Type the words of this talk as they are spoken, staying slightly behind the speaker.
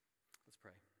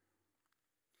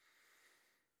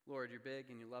Lord, you're big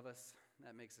and you love us.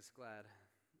 That makes us glad.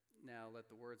 Now let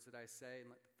the words that I say and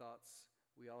let the thoughts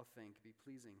we all think be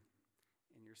pleasing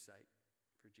in your sight.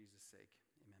 For Jesus' sake,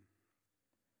 amen.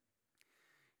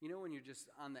 You know when you're just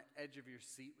on the edge of your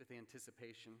seat with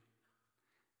anticipation,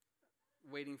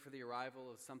 waiting for the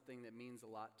arrival of something that means a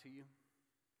lot to you?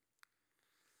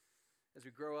 As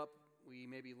we grow up, we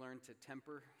maybe learn to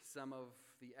temper some of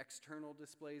the external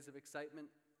displays of excitement.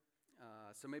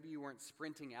 So maybe you weren't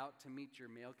sprinting out to meet your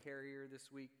mail carrier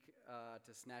this week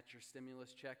to snatch your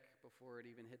stimulus check before it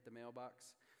even hit the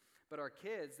mailbox. But our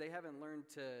kids, they haven't learned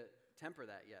to temper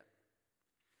that yet.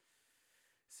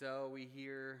 So we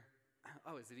hear,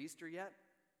 oh, is it Easter yet?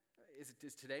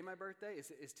 Is today my birthday?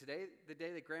 Is today the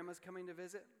day that Grandma's coming to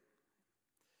visit?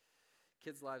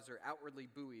 Kids' lives are outwardly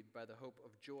buoyed by the hope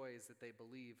of joys that they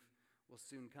believe will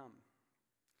soon come.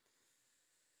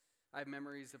 I have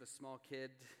memories of a small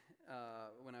kid,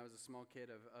 when I was a small kid,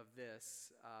 of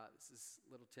this. This is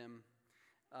little Tim.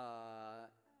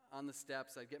 On the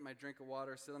steps, I'd get my drink of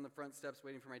water, sit on the front steps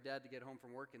waiting for my dad to get home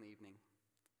from work in the evening.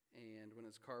 And when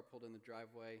his car pulled in the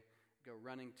driveway, go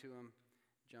running to him,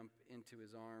 jump into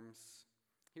his arms.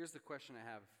 Here's the question I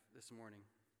have this morning.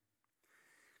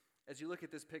 As you look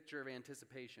at this picture of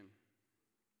anticipation,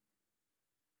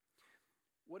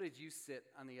 what did you sit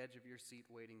on the edge of your seat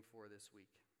waiting for this week?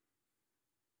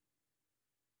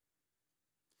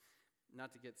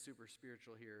 Not to get super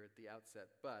spiritual here at the outset,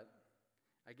 but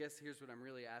I guess here's what I'm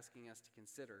really asking us to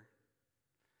consider.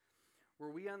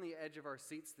 Were we on the edge of our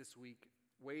seats this week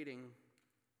waiting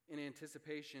in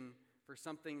anticipation for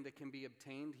something that can be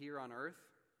obtained here on earth,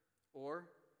 or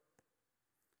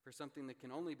for something that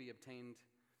can only be obtained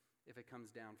if it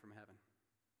comes down from heaven?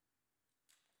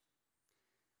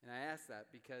 And I ask that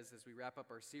because as we wrap up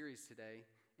our series today,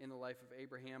 in the life of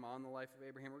Abraham, on the life of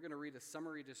Abraham, we're going to read a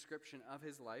summary description of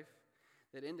his life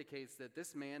that indicates that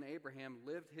this man, Abraham,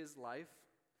 lived his life,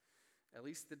 at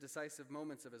least the decisive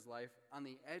moments of his life, on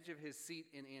the edge of his seat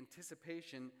in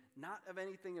anticipation, not of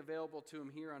anything available to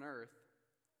him here on earth,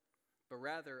 but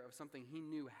rather of something he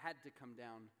knew had to come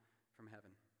down from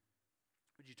heaven.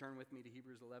 Would you turn with me to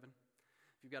Hebrews 11?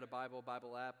 If you've got a Bible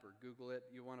app, or Google it,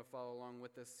 you want to follow along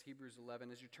with us, Hebrews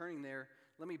 11. As you're turning there,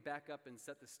 let me back up and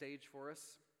set the stage for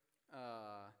us.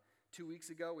 2 weeks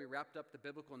ago, we wrapped up the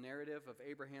biblical narrative of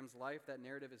Abraham's life. That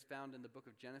narrative is found in the book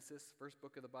of Genesis, first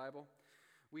book of the Bible.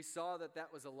 We saw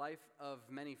that was a life of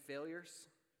many failures,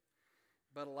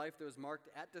 but a life that was marked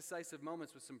at decisive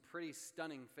moments with some pretty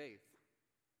stunning faith.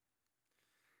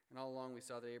 And all along, we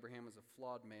saw that Abraham was a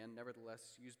flawed man, nevertheless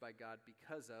used by God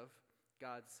because of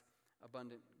God's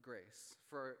abundant grace.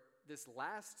 For this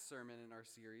last sermon in our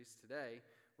series today,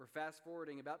 we're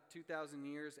fast-forwarding about 2,000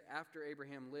 years after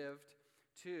Abraham lived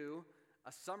to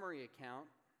a summary account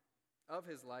of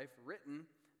his life written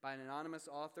by an anonymous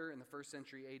author in the 1st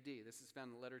century A.D. This is found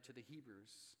in the letter to the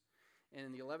Hebrews. And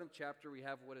in the 11th chapter, we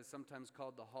have what is sometimes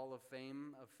called the Hall of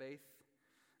Fame of Faith,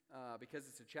 because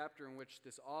it's a chapter in which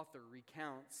this author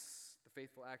recounts the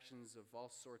faithful actions of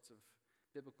all sorts of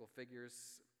biblical figures.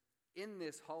 In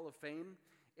this Hall of Fame,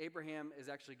 Abraham is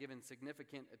actually given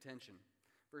significant attention.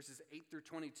 Verses 8 through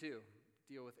 22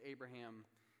 deal with Abraham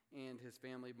and his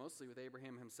family, mostly with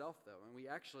Abraham himself, though. And we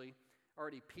actually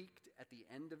already peeked at the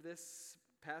end of this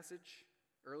passage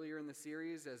earlier in the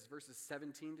series as verses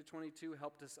 17 to 22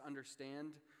 helped us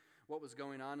understand what was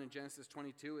going on in Genesis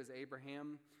 22 as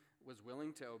Abraham was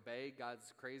willing to obey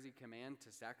God's crazy command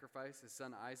to sacrifice his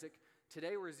son Isaac.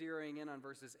 Today we're zeroing in on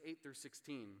verses 8 through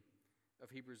 16 of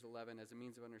Hebrews 11 as a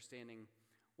means of understanding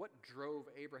what drove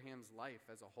Abraham's life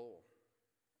as a whole.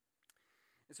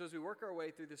 And so as we work our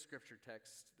way through the scripture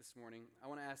text this morning, I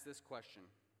want to ask this question.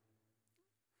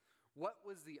 What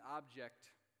was the object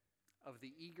of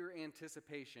the eager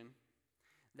anticipation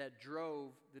that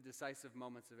drove the decisive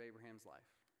moments of Abraham's life?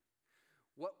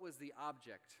 What was the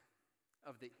object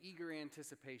of the eager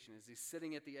anticipation as he's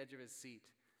sitting at the edge of his seat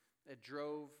that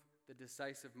drove the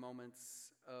decisive moments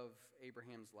of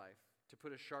Abraham's life? To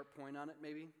put a sharp point on it,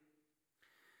 maybe?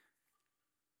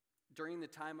 During the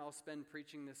time I'll spend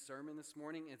preaching this sermon this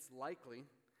morning, it's likely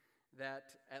that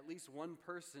at least one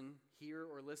person here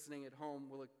or listening at home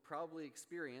will probably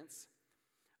experience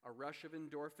a rush of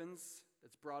endorphins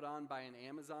that's brought on by an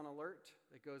Amazon alert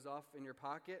that goes off in your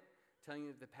pocket, telling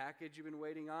you that the package you've been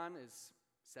waiting on is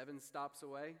 7 stops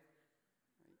away. Right?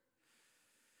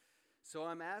 So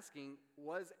I'm asking,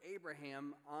 was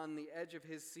Abraham on the edge of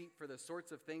his seat for the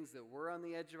sorts of things that we're on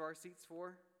the edge of our seats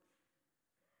for?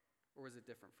 Or was it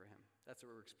different for him? That's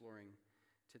what we're exploring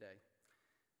today.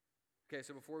 Okay,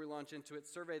 so before we launch into it,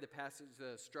 survey the passage,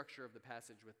 the structure of the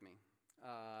passage with me.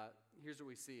 Here's what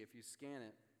we see. If you scan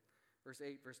it, verse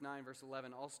 8, verse 9, verse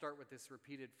 11, all start with this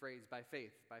repeated phrase, by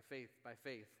faith, by faith, by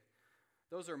faith.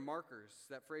 Those are markers.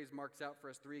 That phrase marks out for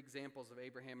us 3 examples of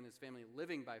Abraham and his family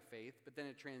living by faith, but then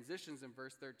it transitions in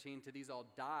verse 13 to these all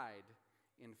died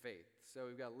in faith. So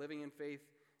we've got living in faith,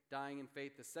 dying in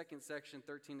faith. The second section,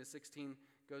 13 to 16,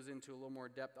 goes into a little more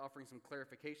depth, offering some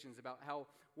clarifications about how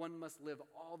one must live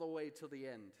all the way till the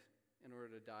end in order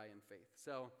to die in faith.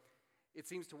 So it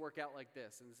seems to work out like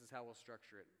this, and this is how we'll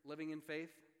structure it. Living in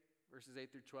faith, verses 8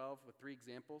 through 12, with 3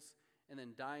 examples, and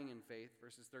then dying in faith,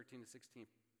 verses 13 to 16,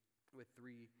 with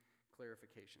 3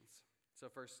 clarifications. So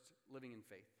first, living in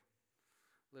faith.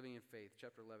 Living in faith,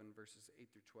 chapter 11, verses 8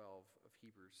 through 12 of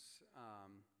Hebrews.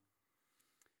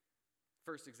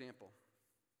 First example,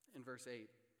 in verse 8.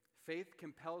 Faith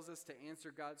compels us to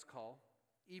answer God's call,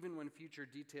 even when future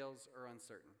details are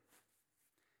uncertain.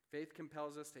 Faith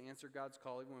compels us to answer God's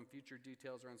call, even when future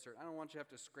details are uncertain. I don't want you to have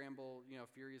to scramble,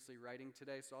 furiously writing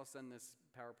today, so I'll send this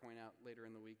PowerPoint out later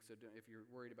in the week. So if you're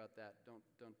worried about that, don't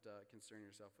concern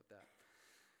yourself with that.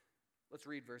 Let's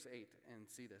read verse 8 and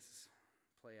see this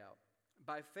play out.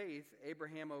 By faith,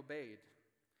 Abraham obeyed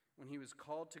when he was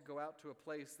called to go out to a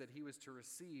place that he was to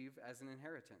receive as an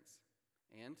inheritance.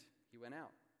 And he went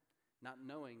out, not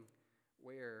knowing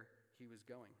where he was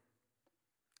going.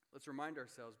 Let's remind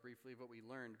ourselves briefly of what we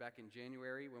learned back in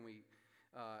January when we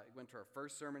went to our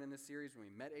first sermon in this series, when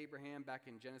we met Abraham back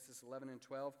in Genesis 11 and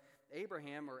 12.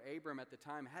 Abraham, or Abram at the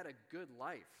time, had a good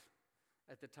life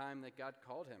at the time that God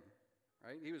called him,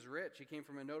 right? He was rich. He came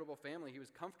from a notable family. He was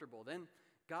comfortable. Then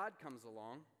God comes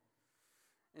along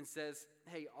and says,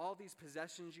 hey, all these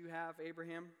possessions you have,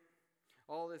 Abraham,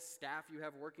 all this staff you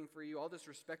have working for you, all this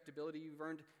respectability you've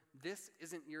earned, this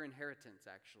isn't your inheritance,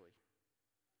 actually.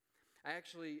 I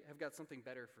actually have got something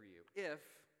better for you if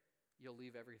you'll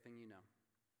leave everything you know.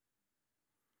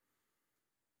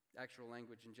 Actual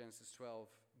language in Genesis 12.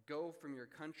 Go from your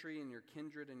country and your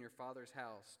kindred and your father's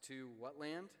house to what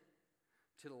land?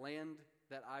 To the land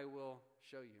that I will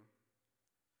show you.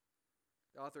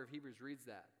 The author of Hebrews reads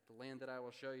that, the land that I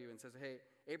will show you, and says, hey,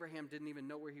 Abraham didn't even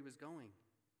know where he was going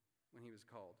when he was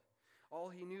called. All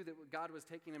he knew that God was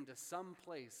taking him to some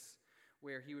place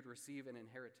where he would receive an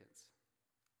inheritance.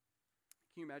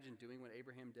 Can you imagine doing what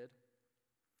Abraham did?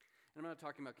 And I'm not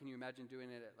talking about can you imagine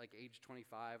doing it at like age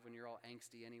 25 when you're all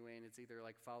angsty anyway and it's either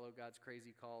like follow God's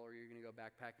crazy call or you're going to go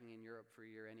backpacking in Europe for a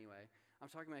year anyway. I'm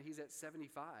talking about he's at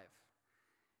 75.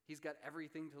 He's got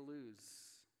everything to lose.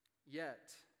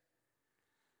 Yet,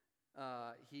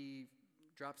 he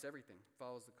drops everything,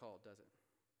 follows the call, does it?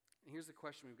 And here's the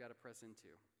question we've got to press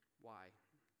into. Why?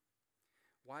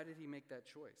 Why did he make that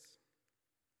choice?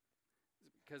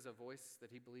 Because a voice that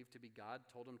he believed to be God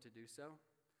told him to do so?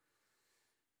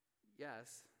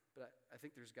 Yes, but I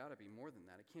think there's got to be more than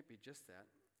that. It can't be just that.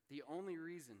 The only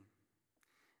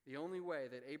way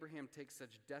that Abraham takes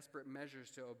such desperate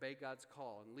measures to obey God's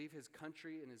call and leave his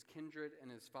country and his kindred and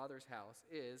his father's house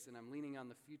is, and I'm leaning on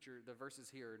the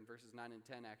verses here in verses 9 and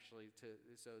 10 actually,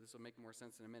 so this will make more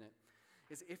sense in a minute,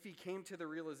 is if he came to the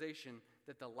realization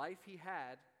that the life he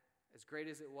had, as great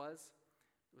as it was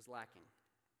lacking.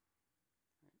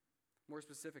 More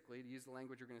specifically, to use the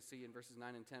language we're going to see in verses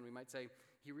 9 and 10, we might say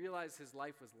he realized his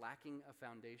life was lacking a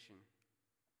foundation.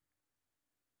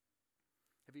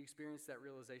 Have you experienced that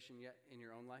realization yet in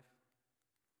your own life?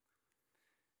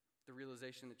 The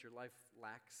realization that your life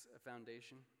lacks a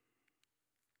foundation?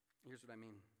 Here's what I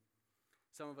mean.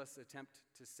 Some of us attempt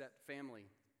to set family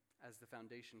as the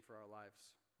foundation for our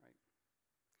lives, right?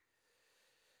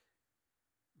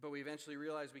 But we eventually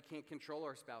realize we can't control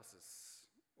our spouses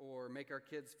or make our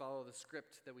kids follow the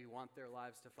script that we want their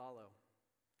lives to follow.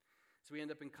 So we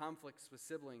end up in conflicts with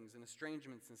siblings and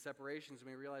estrangements and separations, and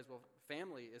we realize, well,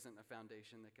 family isn't a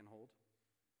foundation that can hold.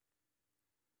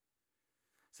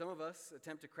 Some of us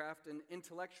attempt to craft an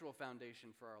intellectual foundation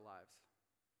for our lives.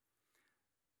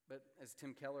 But as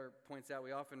Tim Keller points out,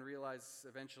 we often realize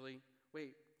eventually,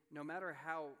 wait, no matter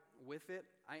how with it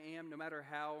I am, no matter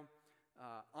how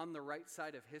on the right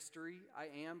side of history I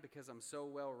am because I'm so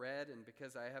well read and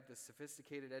because I have this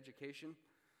sophisticated education,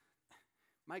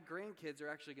 my grandkids are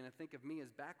actually going to think of me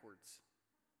as backwards.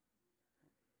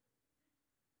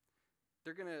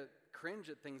 They're going to cringe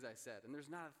at things I said, and there's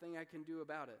not a thing I can do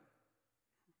about it.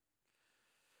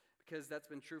 Because that's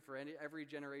been true for every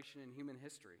generation in human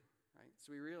history, right?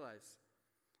 So we realize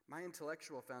my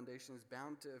intellectual foundation is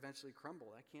bound to eventually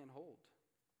crumble. I can't hold.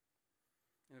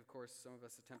 And of course, some of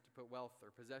us attempt to put wealth or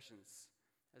possessions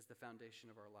as the foundation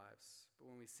of our lives. But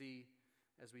when we see,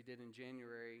 as we did in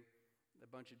January, a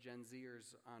bunch of Gen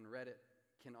Zers on Reddit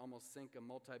can almost sink a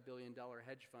multi-billion-dollar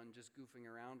hedge fund just goofing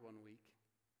around one week,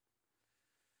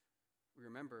 we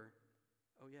remember,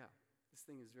 oh yeah, This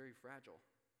thing is very fragile.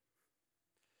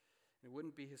 It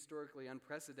wouldn't be historically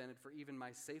unprecedented for even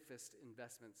my safest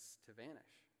investments to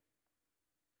vanish.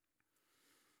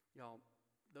 Y'all,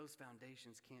 those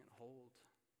foundations can't hold.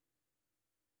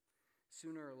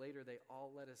 Sooner or later, they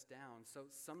all let us down. So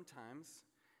sometimes,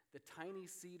 the tiny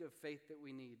seed of faith that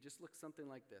we need just looks something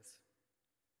like this.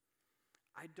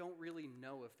 I don't really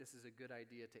know if this is a good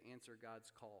idea to answer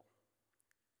God's call,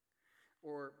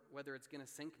 or whether it's going to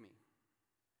sink me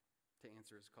to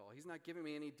answer his call. He's not giving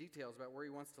me any details about where he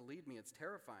wants to lead me. It's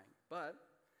terrifying. But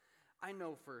I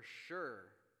know for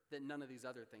sure that none of these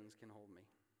other things can hold me.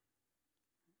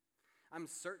 I'm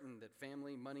certain that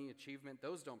family, money, achievement,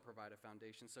 those don't provide a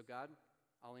foundation. So God,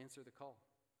 I'll answer the call.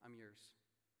 I'm yours.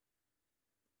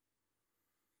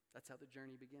 That's how the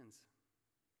journey begins.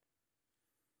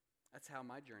 That's how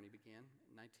my journey began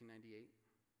in 1998.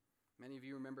 Many of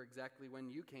you remember exactly when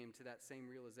you came to that same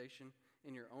realization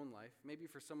in your own life. Maybe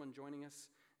for someone joining us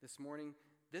this morning,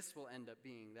 this will end up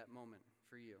being that moment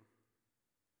for you.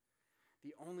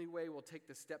 The only way we'll take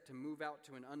the step to move out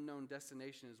to an unknown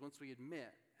destination is once we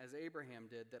admit, as Abraham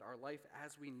did, that our life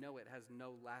as we know it has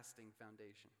no lasting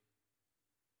foundation.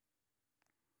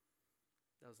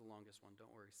 That was the longest one,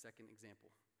 don't worry. Second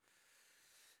example.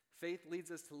 Faith leads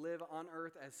us to live on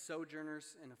earth as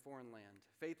sojourners in a foreign land.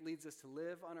 Faith leads us to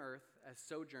live on earth as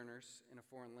sojourners in a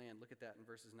foreign land. Look at that in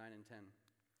verses 9 and 10.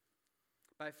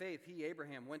 By faith, he,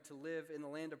 Abraham, went to live in the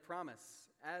land of promise,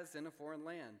 as in a foreign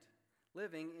land,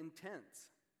 living in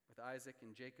tents with Isaac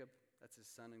and Jacob, that's his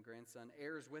son and grandson,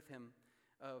 heirs with him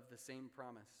of the same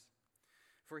promise.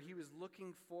 For he was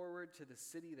looking forward to the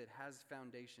city that has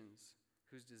foundations,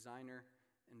 whose designer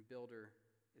and builder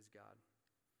is God.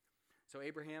 So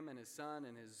Abraham and his son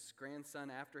and his grandson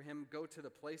after him go to the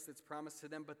place that's promised to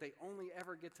them, but they only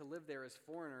ever get to live there as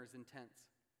foreigners in tents.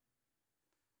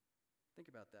 Think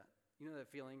about that. You know that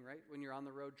feeling, right? When you're on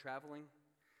the road traveling,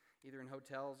 either in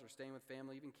hotels or staying with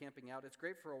family, even camping out. It's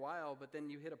great for a while, but then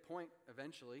you hit a point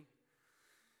eventually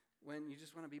when you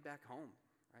just want to be back home,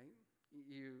 right?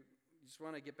 You just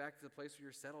want to get back to the place where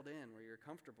you're settled in, where you're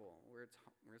comfortable, where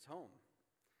it's home.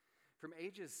 From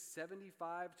ages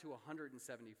 75 to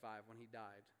 175 when he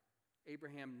died,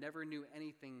 Abraham never knew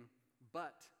anything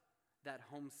but that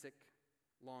homesick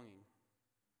longing.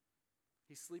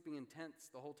 He's sleeping in tents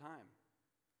the whole time.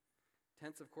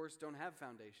 Tents, of course, don't have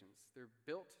foundations. They're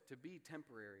built to be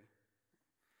temporary.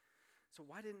 So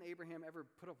why didn't Abraham ever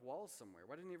put up walls somewhere?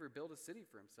 Why didn't he ever build a city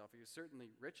for himself? He was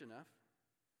certainly rich enough.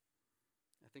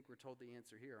 I think we're told the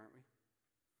answer here, aren't we?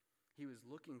 He was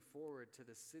looking forward to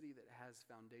the city that has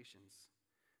foundations,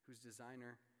 whose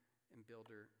designer and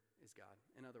builder is God.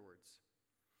 In other words,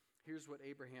 here's what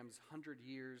Abraham's 100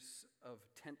 years of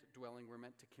tent dwelling were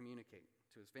meant to communicate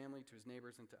to his family, to his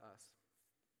neighbors, and to us.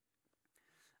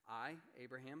 I,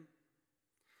 Abraham,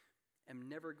 am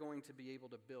never going to be able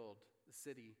to build the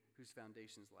city whose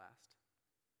foundations last.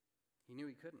 He knew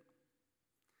he couldn't.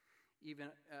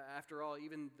 After all,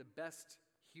 even the best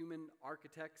human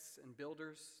architects and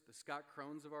builders, the Scott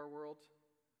Krohns of our world,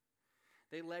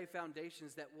 they lay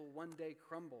foundations that will one day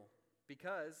crumble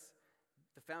because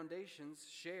the foundations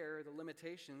share the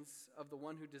limitations of the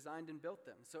one who designed and built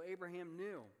them. So Abraham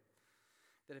knew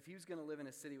that if he was going to live in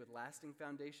a city with lasting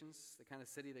foundations, the kind of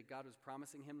city that God was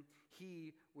promising him,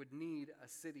 he would need a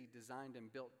city designed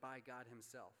and built by God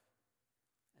himself.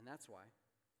 And that's why,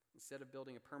 instead of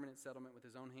building a permanent settlement with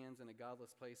his own hands in a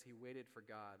godless place, he waited for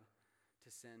God to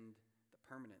send the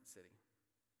permanent city.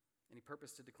 And he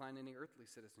purposed to decline any earthly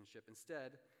citizenship,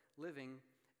 instead living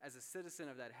as a citizen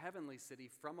of that heavenly city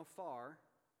from afar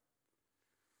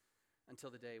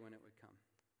until the day when it would come.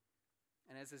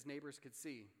 And as his neighbors could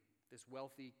see, this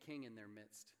wealthy king in their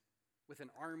midst, with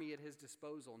an army at his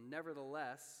disposal,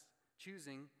 nevertheless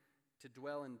choosing to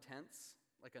dwell in tents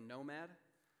like a nomad,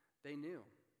 they knew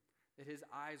that his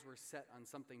eyes were set on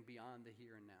something beyond the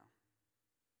here and now.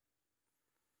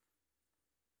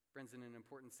 Friends, in an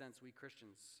important sense, we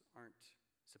Christians aren't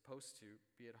supposed to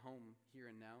be at home here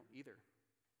and now either.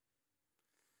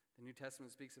 The New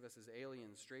Testament speaks of us as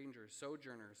aliens, strangers,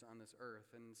 sojourners on this earth.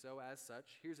 And so as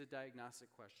such, here's a diagnostic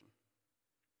question.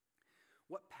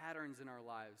 What patterns in our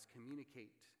lives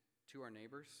communicate to our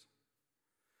neighbors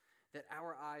that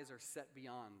our eyes are set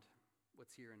beyond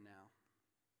what's here and now?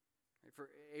 For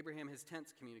Abraham, his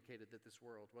tents communicated that this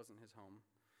world wasn't his home.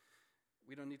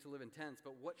 We don't need to live in tents,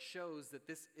 but what shows that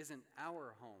this isn't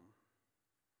our home?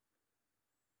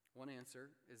 One answer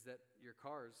is that your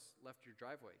cars left your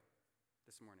driveway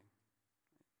this morning.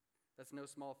 That's no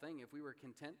small thing. If we were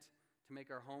content to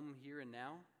make our home here and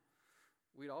now,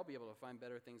 we'd all be able to find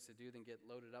better things to do than get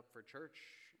loaded up for church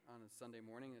on a Sunday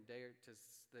morning,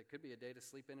 that could be a day to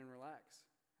sleep in and relax.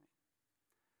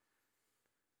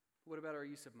 What about our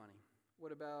use of money?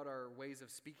 What about our ways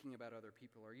of speaking about other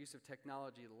people, our use of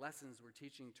technology, the lessons we're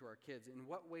teaching to our kids? In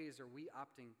what ways are we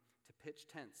opting to pitch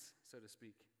tents, so to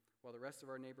speak, while the rest of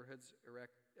our neighborhoods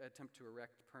attempt to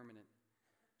erect permanent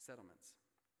settlements?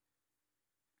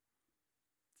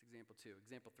 That's example 2.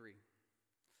 Example 3.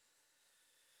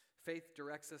 Faith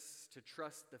directs us to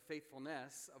trust the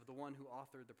faithfulness of the one who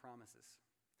authored the promises.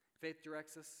 Faith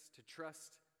directs us to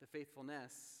trust the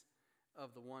faithfulness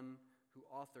of the one who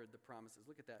authored the promises.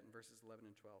 Look at that in verses 11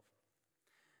 and 12.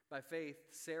 By faith,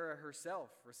 Sarah herself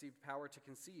received power to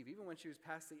conceive, even when she was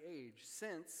past the age,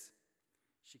 since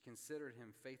she considered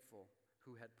him faithful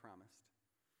who had promised.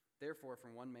 Therefore,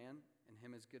 from one man, and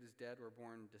him as good as dead, were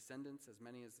born descendants, as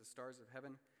many as the stars of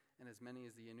heaven, and as many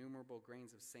as the innumerable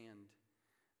grains of sand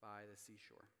by the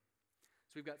seashore.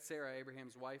 So we've got Sarah,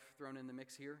 Abraham's wife, thrown in the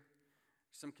mix here.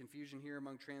 Some confusion here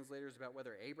among translators about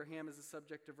whether Abraham is the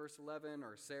subject of verse 11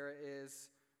 or Sarah is,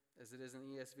 as it is in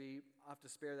the ESV. I'll have to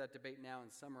spare that debate now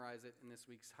and summarize it in this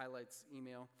week's highlights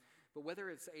email. But whether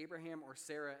it's Abraham or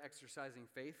Sarah exercising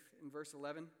faith in verse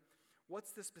 11,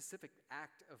 what's the specific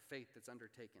act of faith that's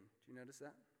undertaken? Do you notice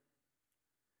that?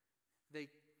 They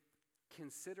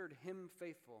considered him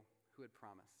faithful who had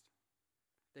promised.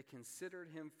 They considered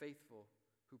him faithful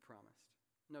who promised.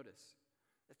 Notice,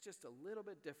 that's just a little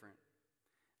bit different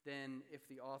than if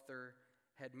the author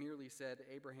had merely said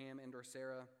Abraham and or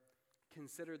Sarah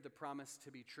considered the promise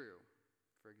to be true,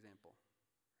 for example.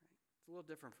 Right? It's a little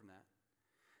different from that.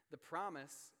 The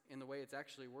promise, in the way it's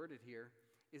actually worded here,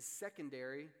 is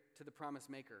secondary to the promise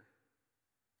maker.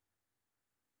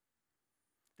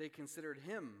 They considered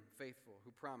him faithful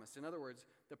who promised. In other words,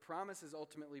 the promise is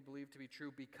ultimately believed to be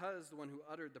true because the one who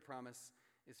uttered the promise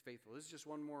is faithful. This is just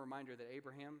one more reminder that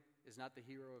Abraham is not the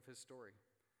hero of his story.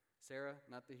 Sarah,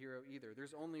 not the hero either.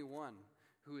 There's only one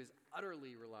who is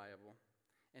utterly reliable,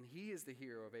 and he is the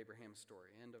hero of Abraham's story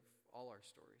and of all our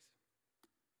stories.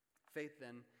 Faith,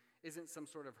 then, isn't some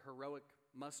sort of heroic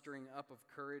mustering up of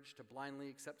courage to blindly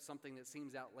accept something that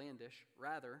seems outlandish.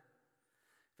 Rather,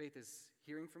 faith is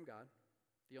hearing from God,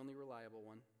 the only reliable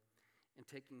one, and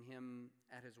taking him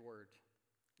at his word,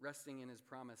 resting in his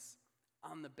promise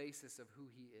on the basis of who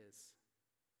he is.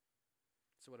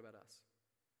 So what about us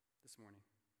this morning?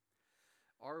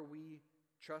 Are we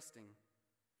trusting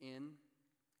in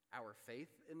our faith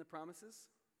in the promises,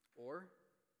 or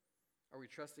are we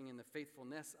trusting in the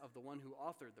faithfulness of the one who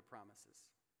authored the promises?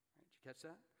 Right, did you catch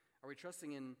that? Are we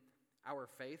trusting in our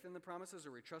faith in the promises, or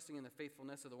are we trusting in the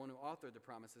faithfulness of the one who authored the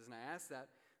promises? And I ask that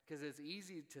because it's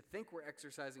easy to think we're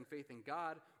exercising faith in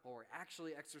God, or we're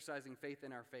actually exercising faith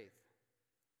in our faith.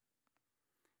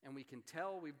 And we can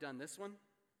tell we've done this one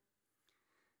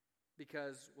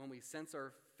because when we sense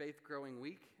our faith growing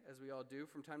weak, as we all do,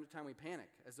 from time to time we panic,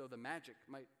 as though the magic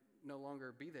might no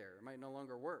longer be there, it might no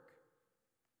longer work.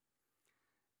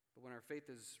 But when our faith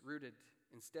is rooted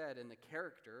instead in the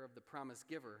character of the promise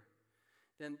giver,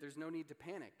 then there's no need to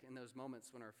panic in those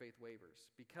moments when our faith wavers,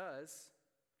 because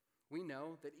we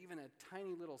know that even a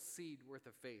tiny little seed worth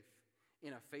of faith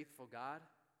in a faithful God,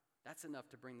 that's enough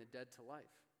to bring the dead to life.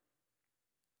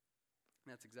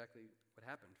 And that's exactly what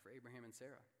happened for Abraham and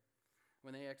Sarah.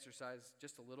 When they exercised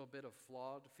just a little bit of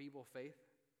flawed, feeble faith,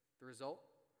 the result,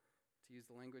 to use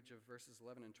the language of verses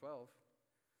 11 and 12,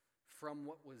 from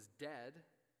what was dead,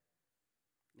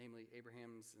 namely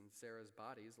Abraham's and Sarah's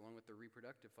bodies, along with their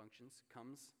reproductive functions,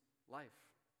 comes life.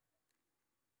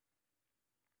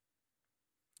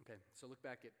 Okay, so look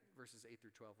back at verses 8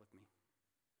 through 12 with me.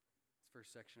 This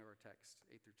first section of our text,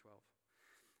 8 through 12.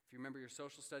 If you remember your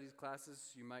social studies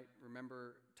classes, you might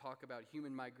remember talk about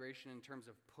human migration in terms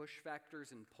of push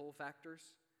factors and pull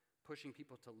factors, pushing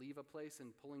people to leave a place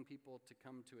and pulling people to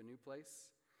come to a new place.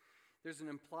 There's an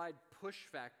implied push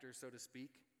factor, so to speak,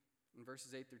 in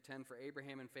verses 8 through 10 for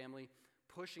Abraham and family,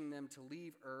 pushing them to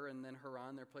leave Ur and then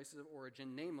Haran, their places of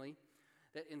origin, namely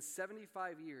that in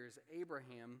 75 years,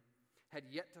 Abraham had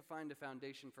yet to find a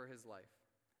foundation for his life.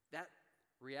 That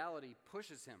reality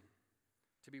pushes him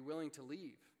to be willing to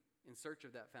leave in search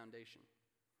of that foundation.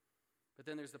 But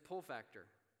then there's the pull factor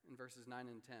in verses 9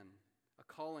 and 10, a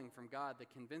calling from God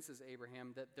that convinces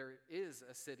Abraham that there is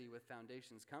a city with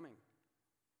foundations coming.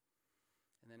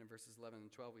 And then in verses 11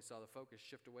 and 12, we saw the focus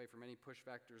shift away from any push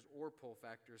factors or pull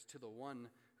factors to the one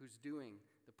who's doing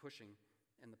the pushing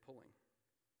and the pulling.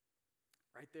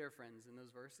 Right there, friends, in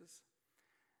those verses,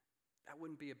 that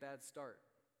wouldn't be a bad start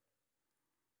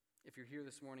if you're here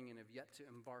this morning and have yet to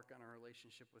embark on a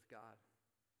relationship with God.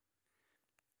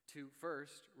 To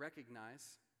first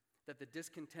recognize That the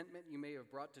discontentment you may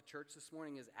have brought to church this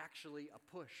morning is actually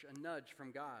a push, a nudge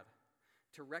from God,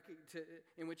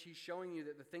 in which he's showing you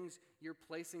that the things you're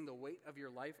placing the weight of your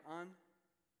life on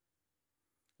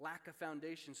lack a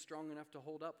foundation strong enough to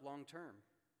hold up long term.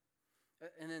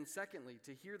 And then secondly,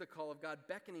 to hear the call of God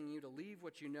beckoning you to leave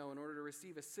what you know in order to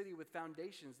receive a city with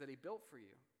foundations that he built for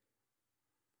you.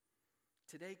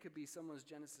 Today could be someone's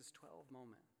Genesis 12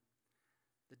 moment.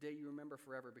 The day you remember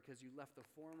forever because you left the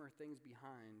former things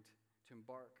behind to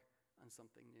embark on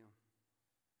something new.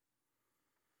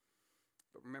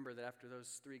 But remember that after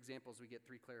those three examples, we get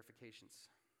three clarifications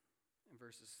in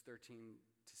verses 13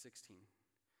 to 16.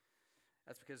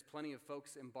 That's because plenty of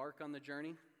folks embark on the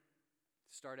journey,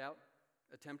 start out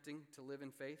attempting to live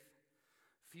in faith.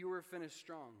 Fewer finish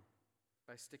strong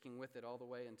by sticking with it all the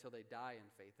way until they die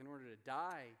in faith. In order to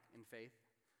die in faith,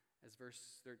 as verse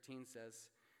 13 says,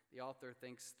 the author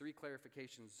thinks three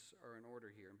clarifications are in order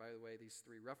here. And by the way, these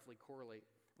three roughly correlate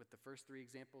with the first three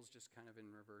examples, just kind of in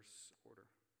reverse order.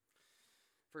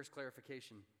 First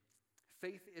clarification,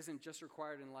 faith isn't just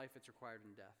required in life, it's required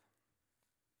in death.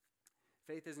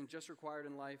 Faith isn't just required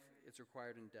in life, it's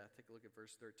required in death. Take a look at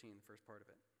verse 13, the first part of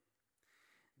it.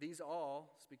 These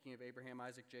all, speaking of Abraham,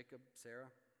 Isaac, Jacob,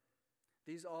 Sarah,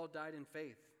 these all died in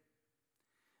faith,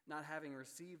 not having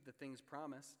received the things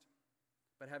promised,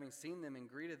 but having seen them and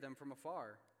greeted them from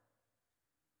afar.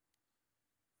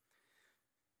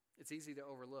 It's easy to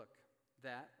overlook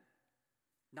that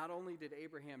not only did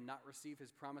Abraham not receive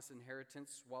his promised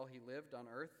inheritance while he lived on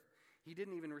earth, he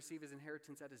didn't even receive his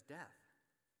inheritance at his death.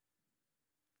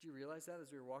 Do you realize that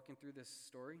as we were walking through this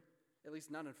story? At least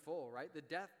not in full, right?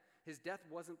 His death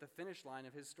wasn't the finish line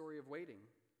of his story of waiting.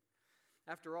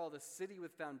 After all, the city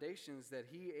with foundations that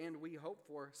he and we hope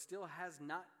for still has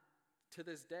not to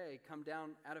this day come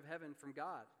down out of heaven from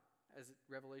God, as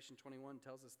Revelation 21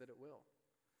 tells us that it will.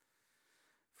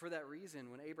 For that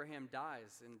reason, when Abraham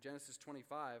dies in Genesis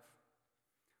 25,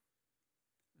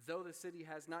 though the city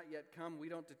has not yet come, we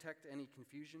don't detect any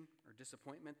confusion or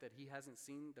disappointment that he hasn't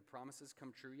seen the promises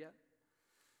come true yet.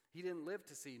 He didn't live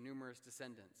to see numerous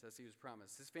descendants as he was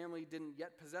promised. His family didn't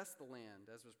yet possess the land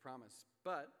as was promised.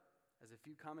 But, as a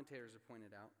few commentators have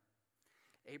pointed out,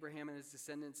 Abraham and his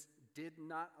descendants did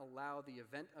not allow the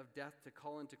event of death to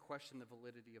call into question the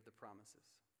validity of the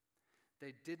promises.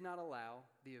 They did not allow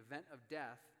the event of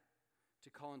death to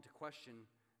call into question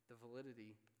the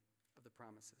validity of the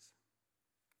promises.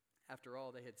 After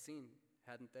all, they had seen,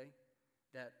 hadn't they,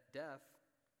 that death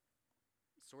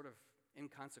is sort of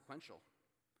inconsequential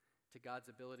to God's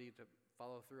ability to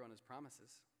follow through on his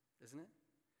promises, isn't it?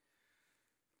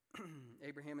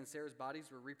 Abraham and Sarah's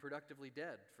bodies were reproductively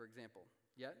dead, for example,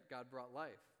 yet God brought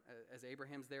life. As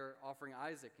Abraham's there offering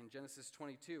Isaac in Genesis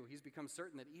 22, he's become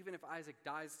certain that even if Isaac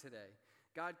dies today,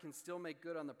 God can still make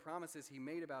good on the promises he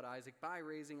made about Isaac by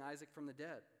raising Isaac from the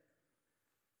dead.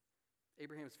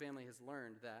 Abraham's family has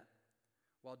learned that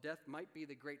while death might be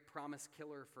the great promise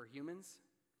killer for humans,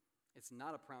 it's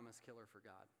not a promise killer for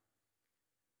God.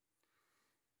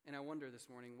 And I wonder this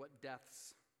morning what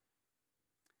deaths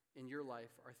in your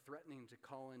life are threatening to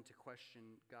call into question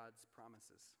God's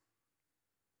promises.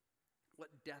 What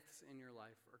deaths in your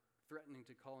life are threatening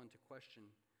to call into question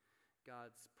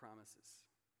God's promises?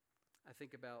 I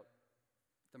think about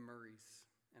the Murrays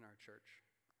in our church,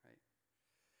 right?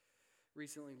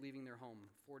 Recently leaving their home,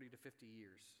 40 to 50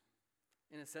 years.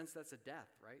 In a sense, that's a death,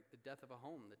 right? The death of a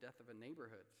home, the death of a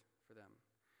neighborhood for them.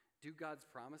 Do God's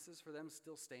promises for them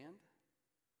still stand?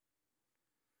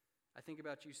 I think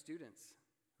about you students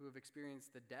who have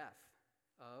experienced the death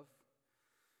of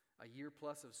a year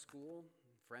plus of school,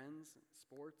 friends,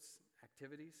 sports,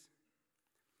 activities.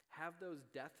 Have those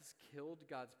deaths killed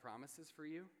God's promises for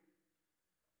you?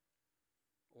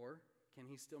 Or can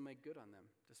he still make good on them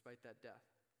despite that death?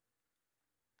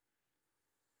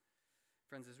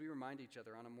 Friends, as we remind each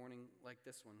other on a morning like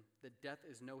this one, that death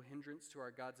is no hindrance to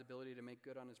our God's ability to make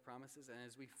good on his promises, and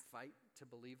as we fight to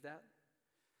believe that,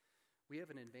 we have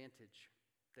an advantage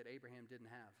that Abraham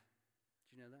didn't have.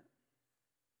 Did you know that?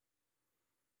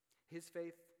 His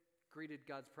faith greeted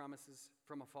God's promises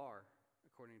from afar,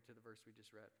 according to the verse we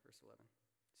just read, verse 11.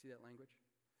 See that language?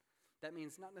 That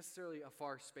means not necessarily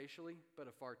afar spatially, but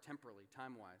afar temporally,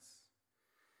 time-wise.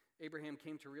 Abraham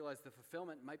came to realize the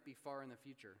fulfillment might be far in the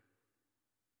future.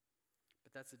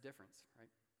 But that's the difference,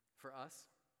 right? For us,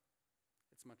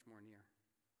 it's much more near.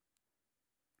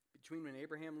 Between when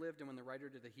Abraham lived and when the writer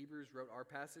to the Hebrews wrote our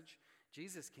passage,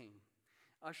 Jesus came,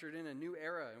 ushered in a new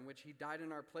era in which he died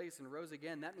in our place and rose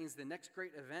again. That means the next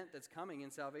great event that's coming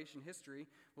in salvation history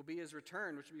will be his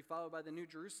return, which will be followed by the New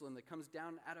Jerusalem that comes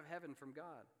down out of heaven from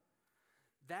God.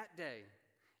 That day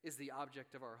is the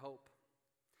object of our hope.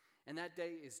 And that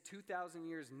day is 2,000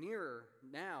 years nearer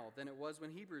now than it was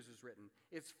when Hebrews was written.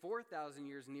 It's 4,000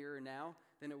 years nearer now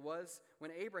than it was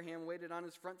when Abraham waited on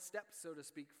his front steps, so to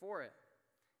speak, for it.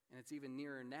 And it's even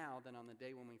nearer now than on the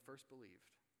day when we first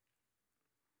believed.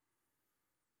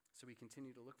 So we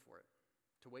continue to look for it,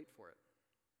 to wait for it.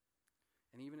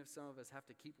 And even if some of us have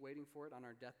to keep waiting for it on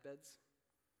our deathbeds,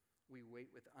 we wait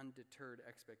with undeterred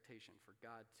expectation for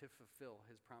God to fulfill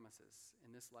his promises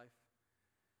in this life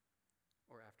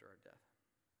or after our death.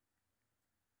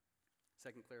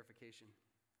 Second clarification.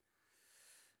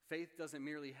 Faith doesn't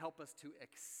merely help us to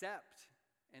accept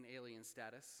an alien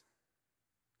status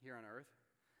here on earth.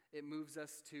 It moves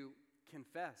us to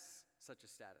confess such a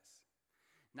status.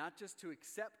 Not just to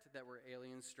accept that we're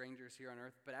aliens, strangers here on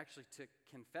earth, but actually to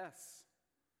confess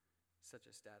such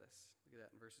a status. Look at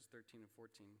that in verses 13 and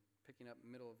 14. Picking up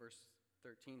middle of verse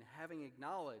 13. Having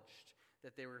acknowledged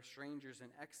that they were strangers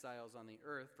and exiles on the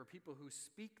earth, for people who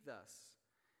speak thus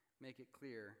make it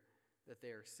clear that they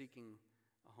are seeking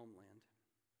a homeland.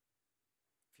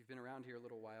 If you've been around here a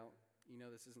little while, you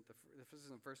know this isn't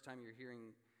the first time you're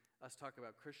hearing us talk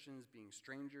about Christians being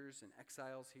strangers and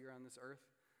exiles here on this earth.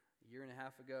 A year and a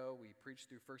half ago, we preached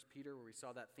through 1 Peter where we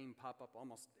saw that theme pop up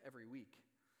almost every week.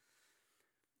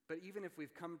 But even if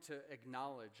we've come to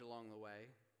acknowledge along the way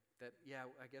that, yeah,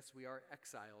 I guess we are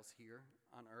exiles here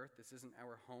on earth. This isn't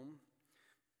our home.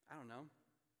 I don't know.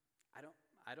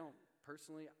 I don't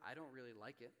personally really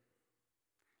like it.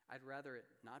 I'd rather it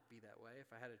not be that way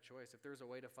if I had a choice. If there's a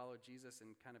way to follow Jesus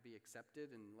and kind of be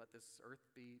accepted and let this earth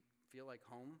feel like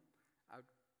home, I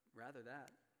would rather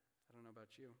that. I don't know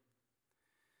about you.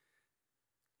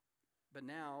 But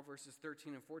now, verses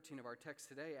 13 and 14 of our text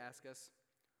today ask us,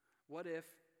 what if,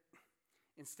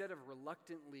 instead of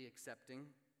reluctantly accepting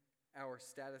our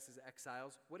status as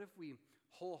exiles, what if we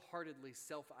wholeheartedly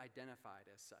self-identified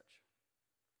as such?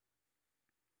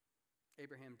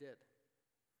 Abraham did.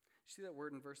 You see that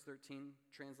word in verse 13,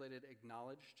 translated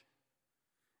acknowledged?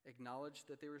 Acknowledged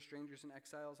that they were strangers and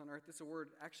exiles on earth. This is a word,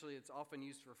 actually, it's often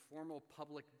used for formal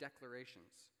public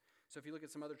declarations. So if you look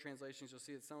at some other translations, you'll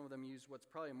see that some of them use what's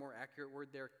probably a more accurate word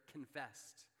there,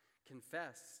 confessed.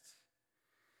 Confessed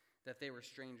that they were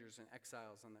strangers and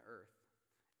exiles on the earth.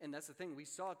 And that's the thing. We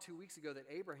saw 2 weeks ago that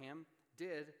Abraham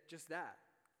did just that,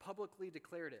 publicly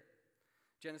declared it.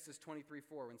 Genesis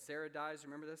 23:4. When Sarah dies,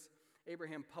 remember this?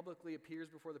 Abraham publicly appears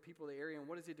before the people of the area, and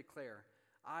what does he declare?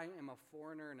 I am a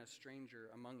foreigner and a stranger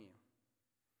among you.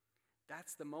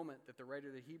 That's the moment that the writer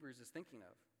of the Hebrews is thinking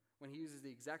of when he uses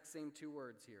the exact same two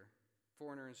words here,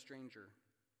 foreigner and stranger.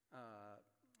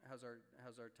 How's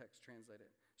our text translated?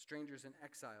 Strangers and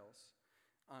exiles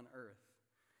on earth.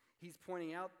 He's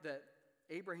pointing out that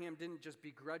Abraham didn't just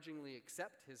begrudgingly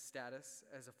accept his status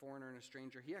as a foreigner and a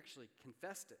stranger. He actually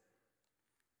confessed it.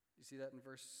 You see that in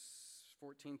verse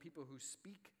 14? People who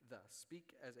speak thus,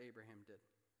 speak as Abraham did.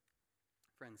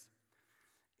 Friends,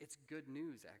 it's good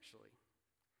news, actually,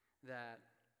 that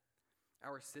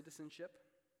our citizenship,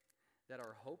 that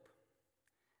our hope,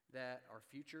 that our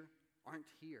future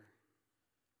aren't here.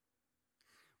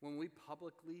 When we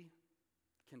publicly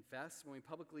confess, when we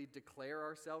publicly declare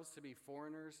ourselves to be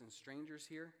foreigners and strangers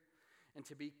here, and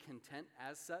to be content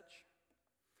as such,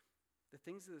 the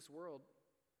things of this world,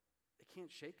 they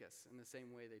can't shake us in the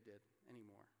same way they did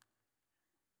anymore.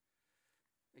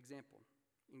 Example,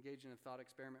 engage in a thought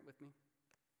experiment with me.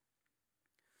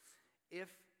 If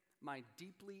my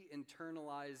deeply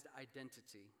internalized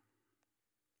identity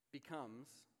becomes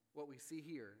what we see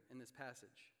here in this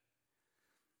passage,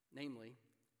 namely,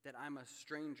 that I'm a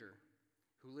stranger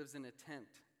who lives in a tent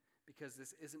because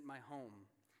this isn't my home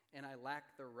and I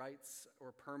lack the rights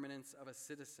or permanence of a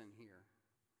citizen here.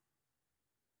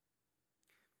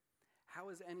 How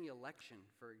is any election,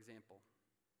 for example,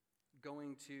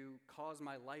 going to cause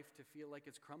my life to feel like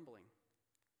it's crumbling?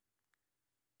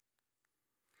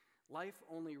 Life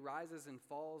only rises and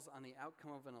falls on the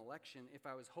outcome of an election if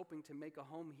I was hoping to make a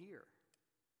home here.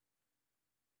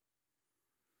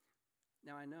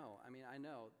 Now I know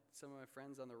some of my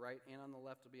friends on the right and on the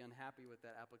left will be unhappy with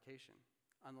that application.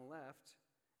 On the left,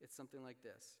 it's something like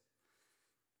this.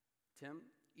 Tim,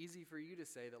 easy for you to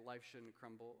say that life shouldn't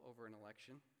crumble over an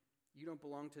election. You don't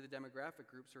belong to the demographic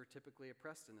groups who are typically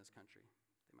oppressed in this country,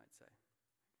 they might say.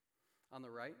 On the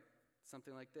right,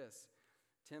 something like this.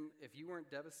 Tim, if you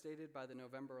weren't devastated by the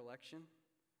November election,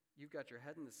 you've got your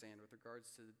head in the sand with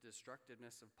regards to the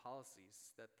destructiveness of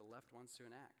policies that the left wants to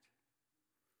enact.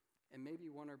 And maybe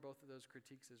one or both of those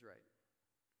critiques is right.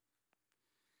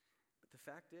 But the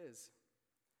fact is,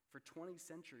 for 20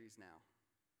 centuries now,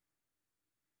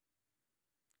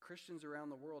 Christians around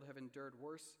the world have endured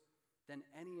worse than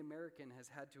any American has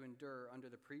had to endure under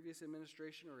the previous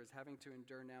administration or is having to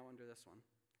endure now under this one.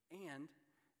 And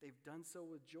they've done so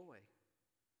with joy,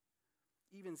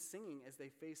 even singing as they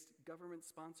faced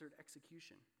government-sponsored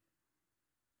execution.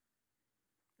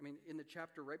 I mean, in the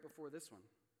chapter right before this one,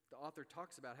 the author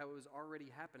talks about how it was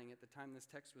already happening at the time this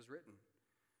text was written.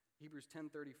 Hebrews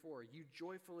 10:34, you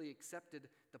joyfully accepted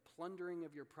the plundering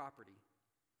of your property,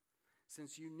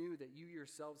 since you knew that you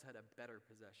yourselves had a better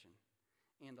possession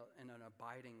and an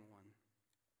abiding one.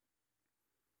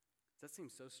 Does that seem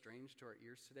so strange to our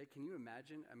ears today? Can you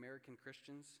imagine American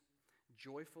Christians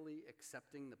joyfully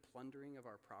accepting the plundering of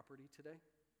our property today?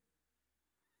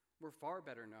 We're far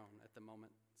better known at the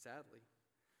moment, sadly,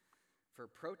 for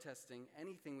protesting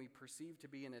anything we perceive to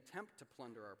be an attempt to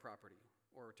plunder our property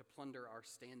or to plunder our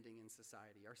standing in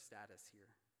society, our status here.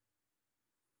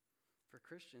 For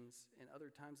Christians in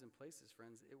other times and places,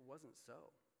 friends, it wasn't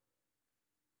so.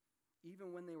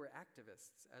 Even when they were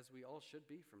activists, as we all should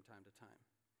be from time to time,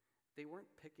 they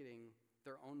weren't picketing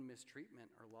their own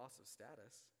mistreatment or loss of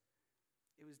status.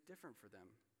 It was different for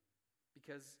them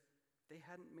because they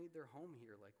hadn't made their home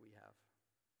here like we have.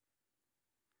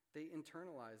 They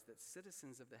internalized that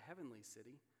citizens of the heavenly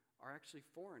city are actually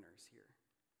foreigners here.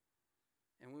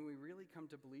 And when we really come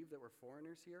to believe that we're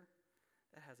foreigners here,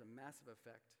 that has a massive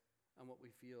effect on what we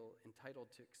feel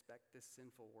entitled to expect this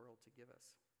sinful world to give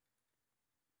us.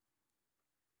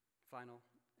 Final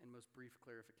and most brief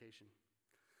clarification.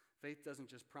 Faith doesn't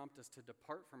just prompt us to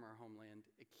depart from our homeland,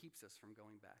 it keeps us from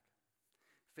going back.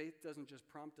 Faith doesn't just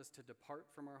prompt us to depart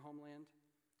from our homeland,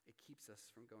 it keeps us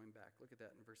from going back. Look at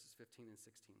that in verses 15 and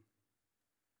 16.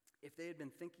 If they had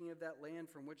been thinking of that land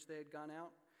from which they had gone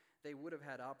out, they would have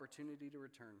had opportunity to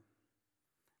return.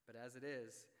 But as it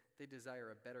is, they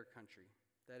desire a better country,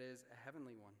 that is, a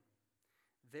heavenly one.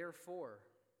 Therefore,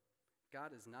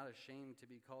 God is not ashamed to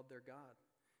be called their God,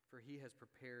 for he has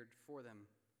prepared for them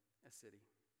a city.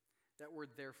 That word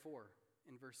therefore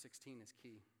in verse 16 is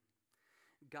key.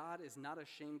 God is not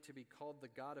ashamed to be called the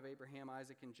God of Abraham,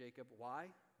 Isaac, and Jacob. Why?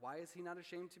 Why is he not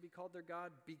ashamed to be called their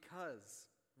God? Because,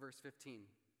 verse 15,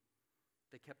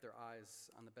 they kept their eyes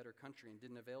on the better country and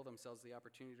didn't avail themselves the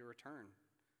opportunity to return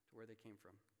to where they came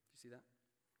from. Do you see that?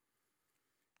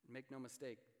 Make no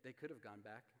mistake, they could have gone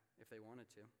back if they wanted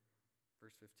to.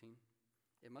 Verse 15.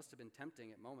 It must have been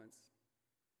tempting at moments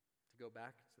to go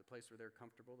back to the place where they're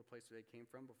comfortable, the place where they came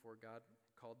from before God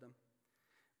called them.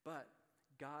 But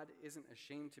God isn't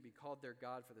ashamed to be called their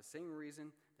God for the same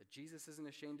reason that Jesus isn't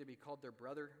ashamed to be called their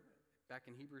brother back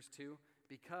in Hebrews 2,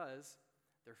 because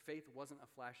their faith wasn't a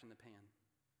flash in the pan.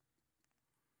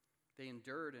 They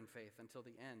endured in faith until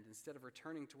the end instead of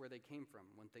returning to where they came from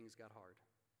when things got hard.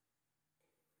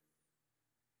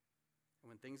 And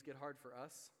when things get hard for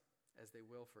us, as they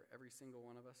will for every single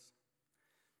one of us,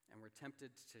 and we're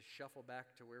tempted to shuffle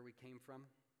back to where we came from,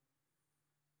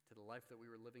 to the life that we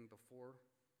were living before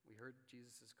we heard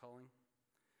Jesus' calling,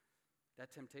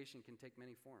 that temptation can take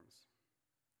many forms.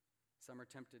 Some are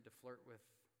tempted to flirt with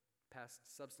past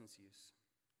substance use.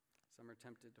 Some are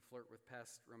tempted to flirt with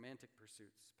past romantic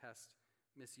pursuits, past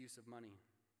misuse of money.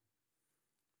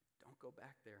 Don't go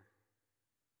back there.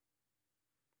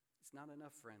 It's not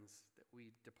enough, friends, that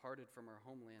we departed from our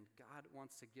homeland. God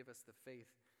wants to give us the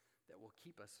faith that will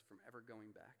keep us from ever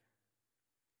going back.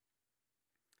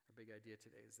 Our big idea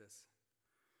today is this.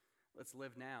 Let's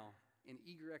live now in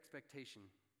eager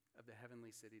expectation of the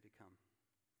heavenly city to come.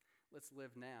 Let's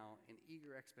live now in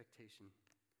eager expectation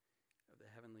of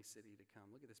the heavenly city to come.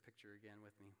 Look at this picture again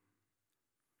with me.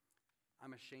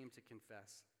 I'm ashamed to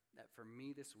confess that for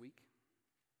me this week,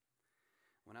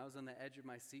 when I was on the edge of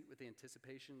my seat with the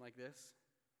anticipation like this,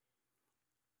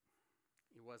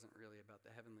 it wasn't really about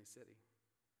the heavenly city.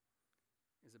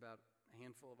 It was about a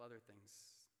handful of other things,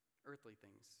 earthly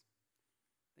things,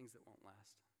 things that won't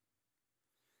last.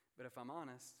 But if I'm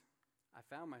honest, I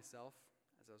found myself,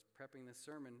 as I was prepping this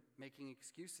sermon, making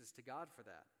excuses to God for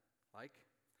that. Like,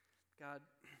 God,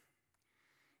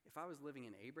 if I was living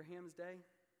in Abraham's day,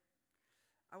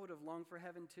 I would have longed for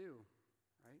heaven too,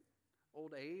 right?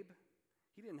 Old Abe,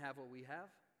 he didn't have what we have.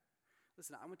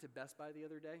 Listen, I went to Best Buy the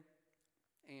other day,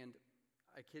 and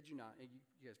I kid you not, you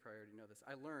guys probably already know this,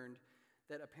 I learned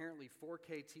that apparently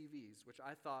 4K TVs, which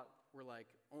I thought were like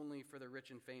only for the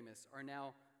rich and famous, are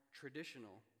now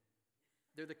traditional.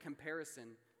 They're the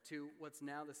comparison to what's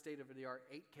now the state-of-the-art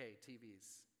 8K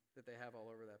TVs that they have all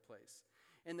over that place.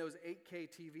 And those 8K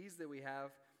TVs that we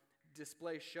have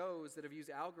display shows that have used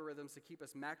algorithms to keep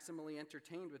us maximally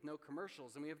entertained with no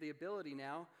commercials. And we have the ability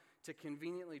now to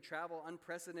conveniently travel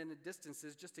unprecedented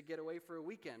distances just to get away for a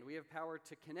weekend. We have power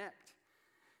to connect.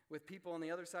 with people on the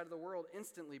other side of the world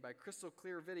instantly by crystal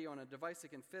clear video on a device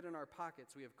that can fit in our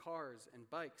pockets. We have cars and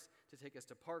bikes to take us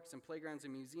to parks and playgrounds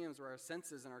and museums where our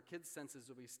senses and our kids' senses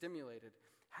will be stimulated.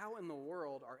 How in the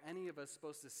world are any of us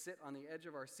supposed to sit on the edge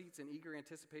of our seats in eager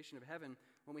anticipation of heaven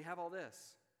when we have all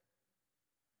this?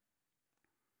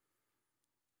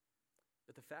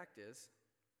 But the fact is,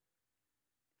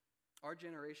 our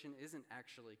generation isn't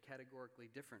actually categorically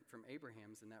different from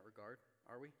Abraham's in that regard,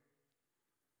 are we?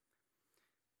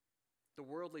 The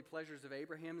worldly pleasures of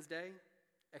Abraham's day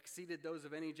exceeded those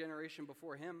of any generation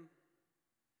before him.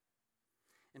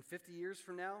 And 50 years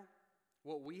from now,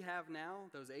 what we have now,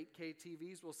 those 8K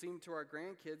TVs, will seem to our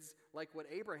grandkids like what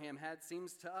Abraham had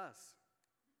seems to us.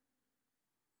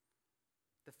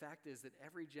 The fact is that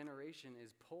every generation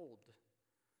is pulled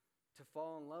to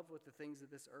fall in love with the things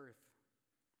of this earth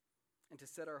and to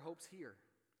set our hopes here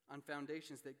on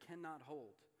foundations that cannot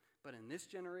hold. But in this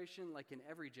generation, like in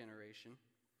every generation,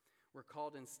 we're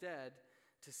called instead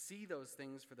to see those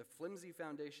things for the flimsy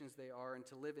foundations they are and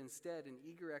to live instead in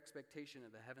eager expectation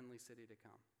of the heavenly city to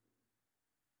come.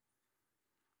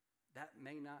 That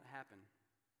may not happen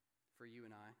for you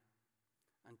and I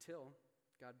until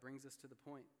God brings us to the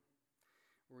point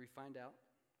where we find out,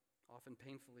 often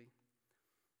painfully,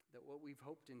 that what we've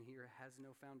hoped in here has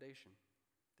no foundation,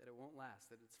 that it won't last,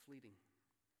 that it's fleeting.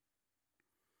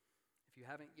 If you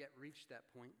haven't yet reached that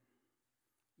point,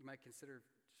 you might consider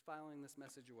just filing this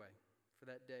message away for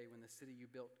that day when the city you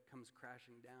built comes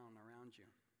crashing down around you.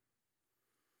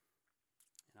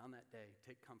 And on that day,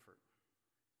 take comfort.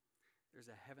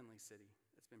 There's a heavenly city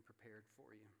that's been prepared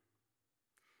for you.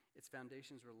 Its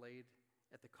foundations were laid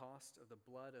at the cost of the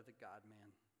blood of the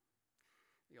God-man,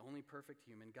 the only perfect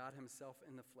human, God himself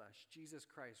in the flesh. Jesus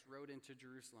Christ rode into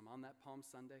Jerusalem on that Palm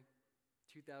Sunday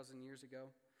 2,000 years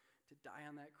ago to die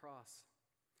on that cross,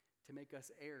 to make us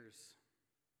heirs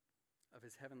of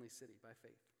his heavenly city by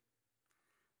faith.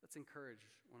 Let's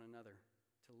encourage one another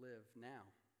to live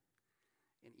now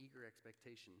in eager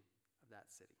expectation of that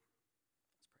city.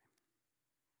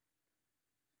 Let's pray.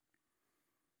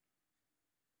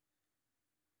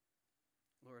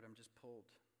 Lord, I'm just pulled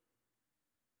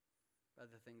by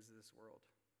the things of this world.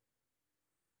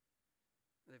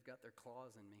 They've got their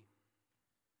claws in me.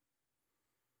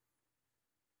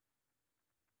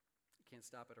 I can't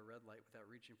stop at a red light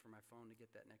without reaching for my phone to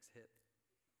get that next hit.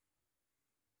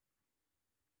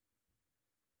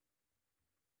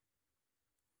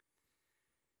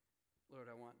 Lord,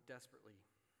 I want desperately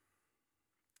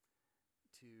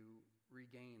to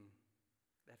regain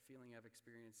that feeling I've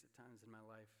experienced at times in my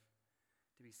life,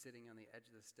 to be sitting on the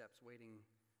edge of the steps waiting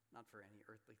not for any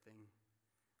earthly thing,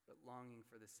 but longing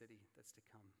for the city that's to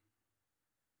come.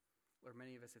 Lord,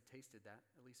 many of us have tasted that,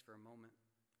 at least for a moment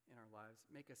in our lives.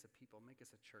 Make us a people, make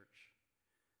us a church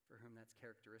for whom that's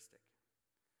characteristic.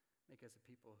 Make us a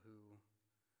people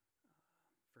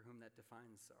for whom that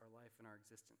defines our life and our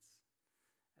existence,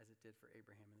 as it did for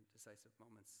Abraham in the decisive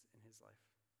moments in his life.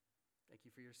 Thank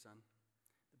you for your son,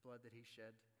 the blood that he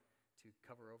shed to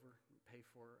cover over and pay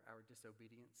for our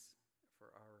disobedience, for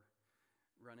our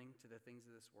running to the things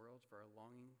of this world, for our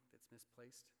longing that's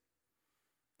misplaced.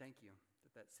 Thank you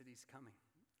that that city's coming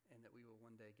and that we will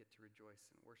one day get to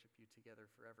rejoice and worship you together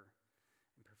forever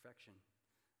in perfection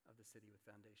of the city with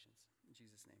foundations. In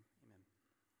Jesus' name, amen.